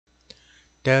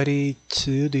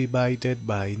32 divided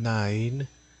by 9,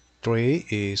 3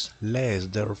 is less,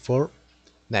 therefore,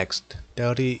 next,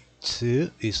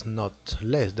 32 is not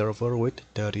less, therefore with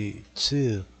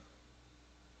 32.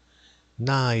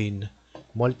 9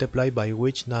 multiplied by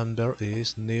which number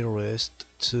is nearest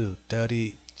to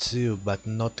 32 but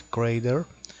not greater?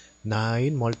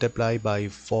 9 multiplied by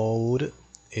 4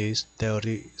 is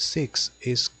 36,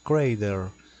 is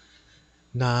greater.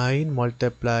 9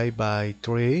 multiplied by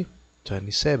 3,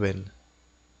 27.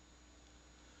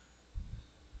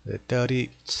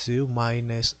 32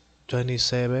 minus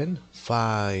 27,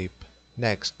 5.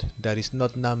 Next, that is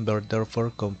not number,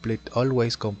 therefore complete,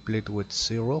 always complete with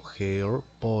 0 here,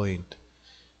 point.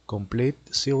 Complete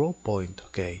 0 point,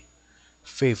 okay.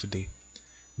 50.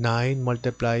 9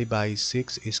 multiplied by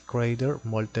 6 is greater,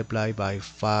 multiplied by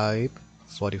 5,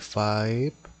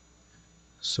 45.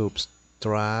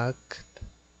 Subtract,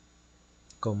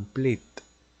 complete.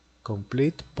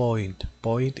 Complete point.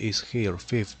 Point is here,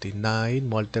 59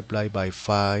 multiplied by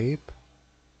 5.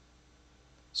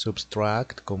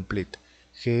 Subtract, complete.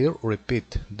 Here,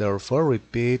 repeat. Therefore,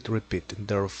 repeat, repeat.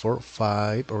 Therefore,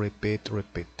 5, repeat,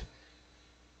 repeat.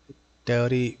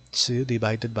 32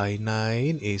 divided by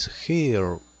 9 is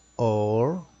here,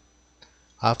 or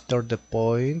after the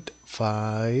point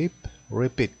 5,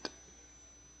 repeat.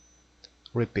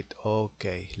 Repeat,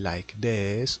 okay, like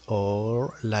this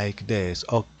or like this,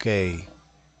 okay.